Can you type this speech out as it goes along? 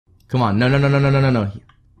Come on. No, no, no, no, no, no, no, no.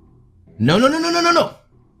 No, no, no, no, no, no, no.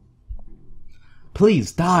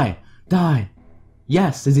 Please, die. Die.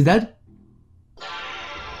 Yes, is he dead?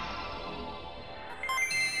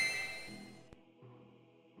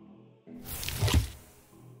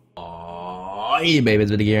 Hey baby,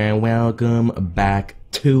 it's Viddy here and welcome back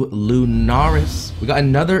to Lunaris. We got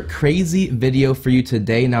another crazy video for you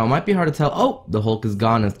today. Now it might be hard to tell. Oh, the Hulk is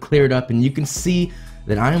gone and cleared up, and you can see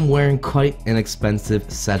that I am wearing quite an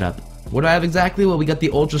expensive setup. What do I have exactly? Well, we got the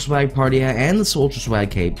Ultra Swag party hat and the Ultra Swag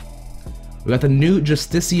cape. We got the new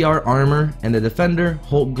Justiciar armor and the Defender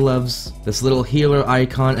Hulk gloves, this little healer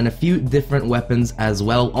icon, and a few different weapons as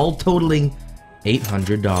well, all totaling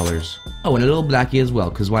 $800. Oh, and a little Blackie as well,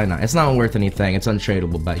 because why not? It's not worth anything, it's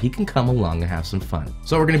untradeable, but he can come along and have some fun.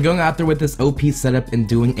 So we're going to be going out there with this OP setup and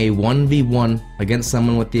doing a 1v1 against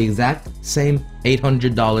someone with the exact same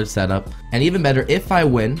 $800 setup. And even better, if I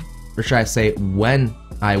win, or should I say when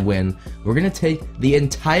I win, we're going to take the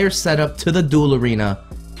entire setup to the duel arena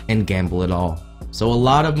and gamble it all. So a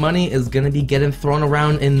lot of money is going to be getting thrown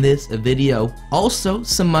around in this video. Also,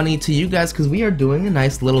 some money to you guys because we are doing a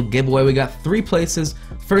nice little giveaway. We got 3 places.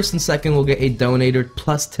 First and second will get a donator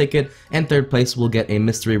plus ticket, and third place will get a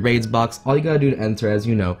mystery raids box. All you gotta do to enter, as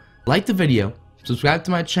you know, like the video, subscribe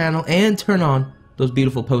to my channel, and turn on those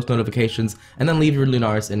beautiful post notifications, and then leave your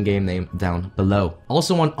Lunaris in-game name down below.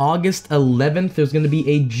 Also on August 11th, there's going to be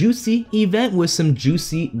a juicy event with some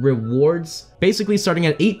juicy rewards. Basically, starting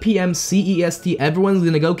at 8 PM CEST, everyone's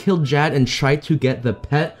going to go kill JAD and try to get the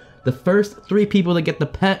pet. The first 3 people that get the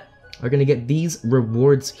pet are going to get these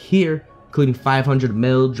rewards here, including 500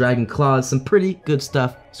 mil, dragon claws, some pretty good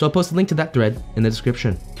stuff. So I'll post a link to that thread in the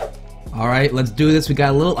description. Alright, let's do this. We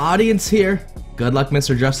got a little audience here. Good luck,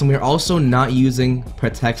 Mr. Justin. We're also not using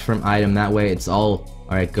protect from item. That way it's all...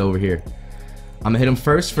 Alright, go over here. I'm gonna hit him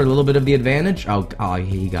first for a little bit of the advantage. Oh,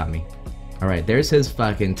 he got me. Alright, there's his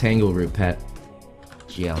fucking tangle root pet.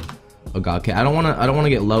 GL. Oh god, okay. I don't wanna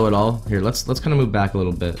get low at all. Here, let's kinda move back a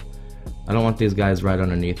little bit. I don't want these guys right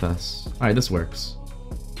underneath us. Alright, this works.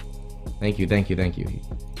 Thank you, thank you, thank you.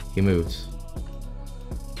 He moves.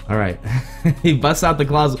 Alright. He busts out the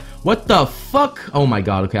claws. What the fuck? Oh my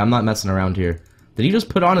god, okay, I'm not messing around here. Did he just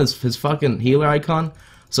put on his fucking healer icon?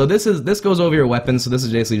 So this goes over your weapon, so this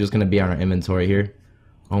is basically just gonna be on our inventory here.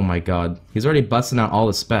 Oh my god. He's already busting out all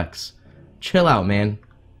the specs. Chill out, man.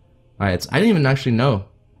 Alright, I didn't even actually know.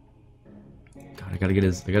 God, I gotta get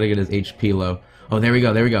his HP low. Oh, there we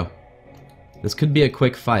go, there we go. This could be a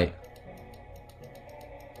quick fight.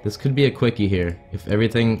 This could be a quickie here. If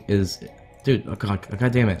everything is... Dude, oh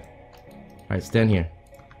god damn it. Alright, stand here.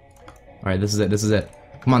 Alright, this is it.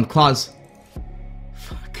 Come on, claws.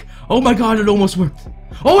 Fuck. Oh my god, it almost worked.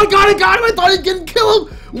 Oh my god, I got him! I thought I didn't kill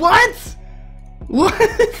him! What?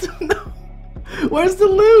 What? No. Where's the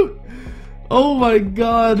loot? Oh my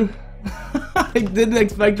god. I didn't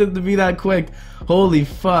expect it to be that quick. Holy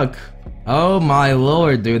fuck. Oh my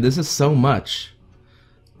lord, dude, this is so much.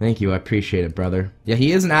 Thank you, I appreciate it, brother. Yeah,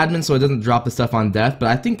 he is an admin, so it doesn't drop the stuff on death, but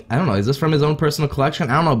I think, I don't know, is this from his own personal collection?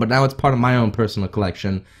 I don't know, but now it's part of my own personal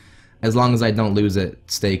collection, as long as I don't lose it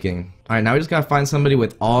staking. Alright, now we just gotta find somebody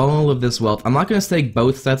with all of this wealth. I'm not gonna stake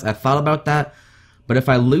both sets, I thought about that, but if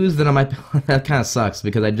I lose, then I might, that kinda sucks,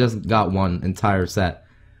 because I just got one entire set.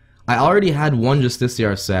 I already had one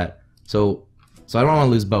Justiciar set, so I don't wanna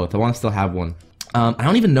lose both, I wanna still have one. I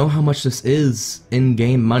don't even know how much this is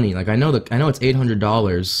in-game money. Like, I know it's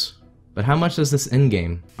 $800, but how much is this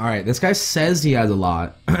in-game? Alright, this guy says he has a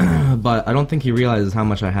lot, but I don't think he realizes how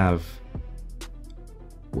much I have.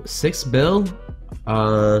 6 bill?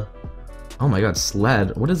 Oh my god,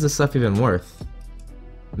 sled. What is this stuff even worth?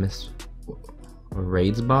 A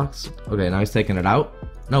raids box? Okay, now he's taking it out?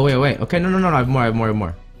 No, wait. Okay, no, I have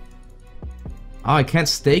more. Oh, I can't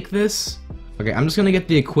stake this? Okay, I'm just gonna get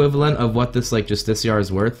the equivalent of what this, like, Justiciar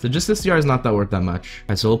is worth. The Justiciar is not that worth that much.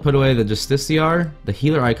 Alright, so we'll put away the Justiciar. The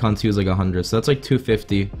healer icon too is like 100, so that's like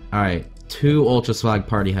 250. Alright, 2 Ultra Swag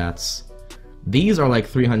party hats. These are like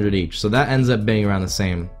 300 each, so that ends up being around the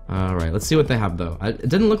same. Alright, let's see what they have though. It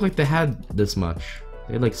didn't look like they had this much.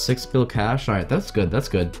 They had like 6 bill cash. Alright, that's good,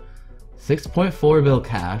 6.4 bill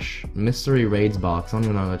cash. Mystery raids box. I don't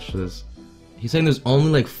even know how much this is. He's saying there's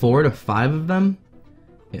only like 4 to 5 of them?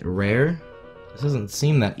 Rare? This doesn't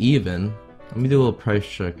seem that even. Let me do a little price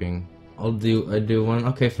checking. I do one.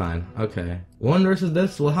 Okay, fine. Okay. 1 versus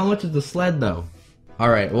this? Well, how much is the sled though?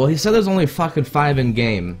 Alright, well he said there's only fucking 5 in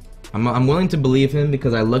game. I'm willing to believe him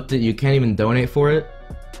because I looked at you can't even donate for it.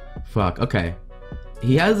 Fuck, okay.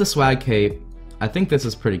 He has the swag cape. I think this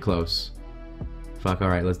is pretty close. Fuck,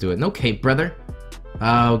 alright, let's do it. No cape, brother.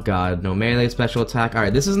 Oh god, no melee special attack.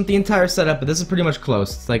 Alright, this isn't the entire setup, but this is pretty much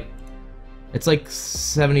close. It's like It's like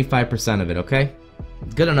 75% of it, okay?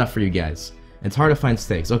 Good enough for you guys. It's hard to find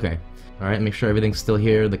stakes, okay. Alright, make sure everything's still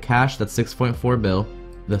here. The cash, that's 6.4 bill.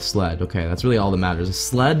 The sled, okay, that's really all that matters. The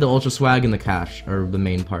sled, the ultra swag, and the cash are the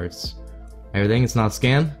main parts. Everything, it's not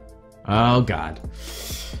scanned? Oh god.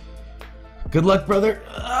 Good luck, brother.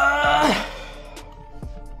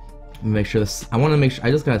 Make sure this. I want to make sure.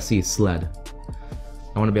 I just gotta see sled.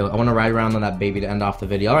 I want to be able. I want to ride around on that baby to end off the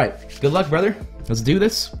video. All right. Good luck, brother. Let's do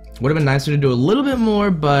this. Would have been nicer to do a little bit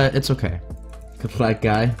more, but it's okay. Good luck,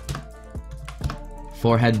 guy.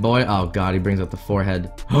 Forehead boy. Oh god, he brings out the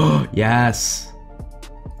forehead. Oh yes.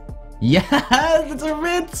 Yes, it's a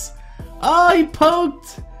Ritz. Oh, he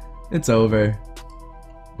poked. It's over.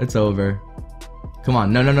 It's over. Come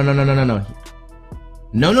on. No, no, no, no, no, no, no, no.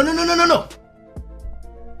 No, no, no, no, no, no, no.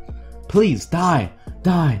 Please, die.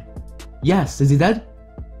 Die. Yes, is he dead?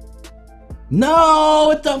 No,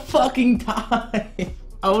 it's a fucking tie.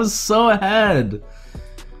 I was so ahead.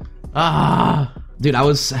 Ah. Dude, I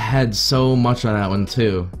was ahead so much on that one,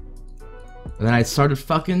 too. And then I started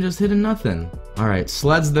fucking just hitting nothing. Alright,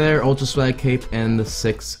 sleds there, ultra swag cape, and the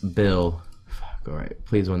 6 bill. Fuck, alright,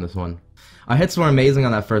 please win this one. Our hits were amazing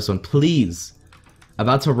on that first one, please.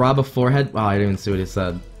 About to rob a forehead. Oh, I didn't even see what he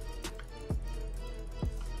said.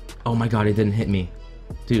 Oh my god, he didn't hit me.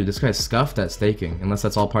 Dude, this guy's scuffed at staking, unless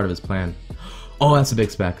that's all part of his plan. Oh, that's a big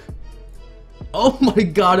spec. Oh my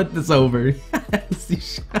god, it's over.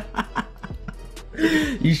 Yes,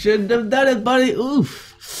 you shouldn't have done it, buddy.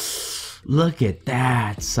 Oof. Look at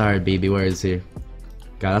that. Sorry, baby. Where is he?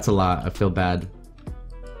 God, that's a lot. I feel bad.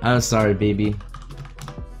 I'm sorry, baby.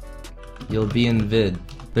 You'll be in vid.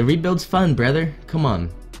 The rebuild's fun, brother. Come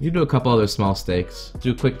on. You do a couple other small stakes.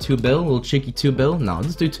 Do a quick 2 bill, a little cheeky 2 bill. No, I'll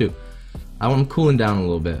just do 2. I'm cooling down a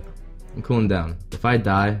little bit. I'm cooling down. If I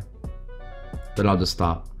die, then I'll just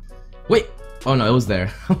stop. Wait! Oh no, it was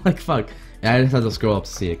there. I'm like, fuck. Yeah, I just had to scroll up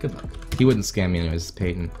to see it. Good luck. He wouldn't scam me anyways, it's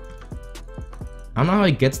Peyton. I don't know how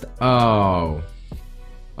he gets the— oh.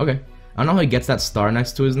 Okay. I don't know how he gets that star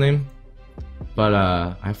next to his name. But,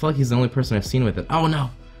 I feel like he's the only person I've seen with it. Oh no!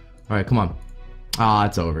 Alright, come on. Ah,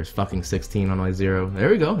 it's over. It's fucking 16 on my 0. There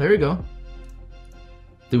we go, there we go.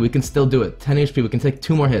 Dude, we can still do it. 10 HP, we can take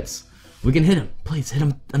 2 more hits. We can hit him. Please, hit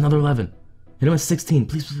him another 11. Hit him at 16,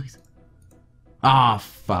 please, please, please. Ah,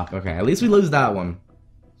 fuck. Okay, at least we lose that one.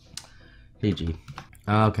 GG.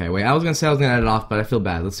 Okay, wait, I was gonna say I was gonna end it off, but I feel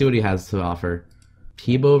bad. Let's see what he has to offer.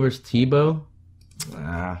 Tebow versus Tebow?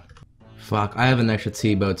 Ah. Fuck, I have an extra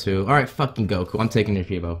Tebow too. Alright, fucking Goku. I'm taking your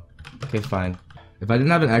Tebow. Okay, fine. If I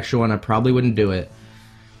didn't have an extra one, I probably wouldn't do it.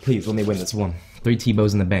 Please, let me win this one. 3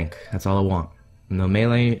 Tebows in the bank. That's all I want. No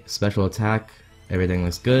melee, special attack. Everything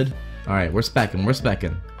looks good. Alright, we're specking, we're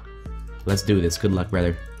specking. Let's do this. Good luck,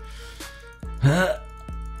 brother. Oh,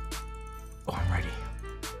 I'm ready.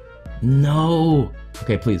 No!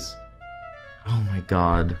 Okay, please. Oh my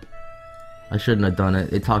god. I shouldn't have done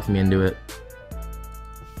it. It talked me into it.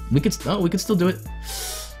 We could still do it.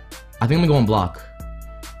 I think I'm gonna go on block.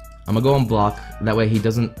 I'm gonna go on block. That way he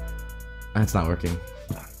doesn't— that's not working.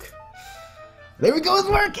 Fuck. There we go, it's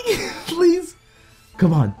working! Please!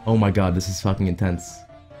 Come on. Oh my god, this is fucking intense.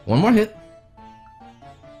 One more hit.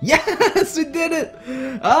 Yes, we did it!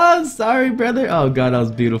 Oh, sorry, brother. Oh god, that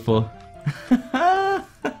was beautiful.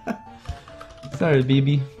 Sorry,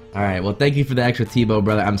 BB. Alright, well, thank you for the extra Tebow,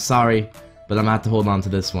 brother. I'm sorry, but I'm gonna have to hold on to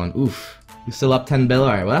this one. Oof. You still up 10 bill?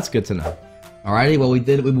 Alright, well, that's good to know. Alrighty, well, we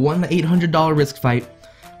won the $800 risk fight.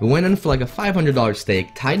 We went in for like a $500 stake.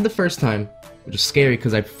 Tied the first time, which is scary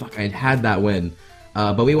because I had that win.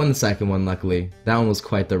 But we won the second one, luckily. That one was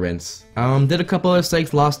quite the rinse. Did a couple other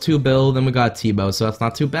stakes, lost 2 bill, then we got Tebow, so that's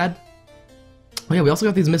not too bad. Oh yeah, we also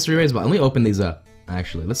got these mystery raids, but let me open these up,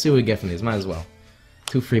 actually. Let's see what we get from these, might as well.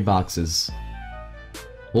 2 free boxes.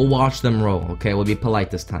 We'll watch them roll, okay? We'll be polite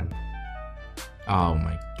this time. Oh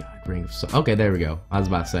my god, Ring of okay, there we go. I was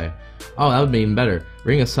about to say. Oh, that would be even better.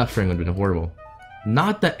 Ring of Suffering would have been horrible.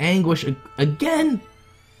 Not the Anguish again!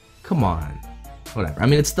 Come on. Whatever. I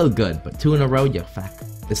mean, it's still good, but 2 in a row, yeah, fuck.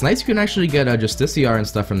 It's nice you can actually get a Justiciar and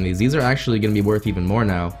stuff from these. These are actually going to be worth even more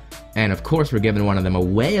now. And of course, we're giving one of them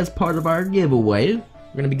away as part of our giveaway.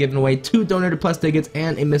 We're going to be giving away 2 Donated Plus tickets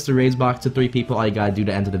and a Mr. Raise box to 3 people. All you gotta do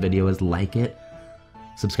to enter the video is like it,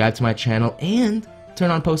 subscribe to my channel, and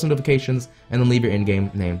turn on post notifications, and then leave your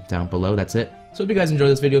in-game name down below. That's it. So if you guys enjoyed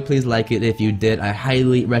this video, please like it. If you did, I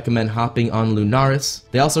highly recommend hopping on Lunaris.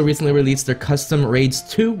 They also recently released their Custom Raids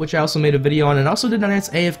 2, which I also made a video on, and also did a nice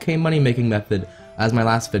AFK money making method as my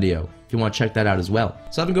last video, if you want to check that out as well.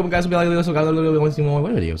 So have a good one, guys. We'll be like, so want to see more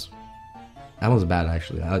videos. That was bad,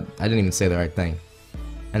 actually. I didn't even say the right thing.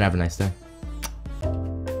 And have a nice day.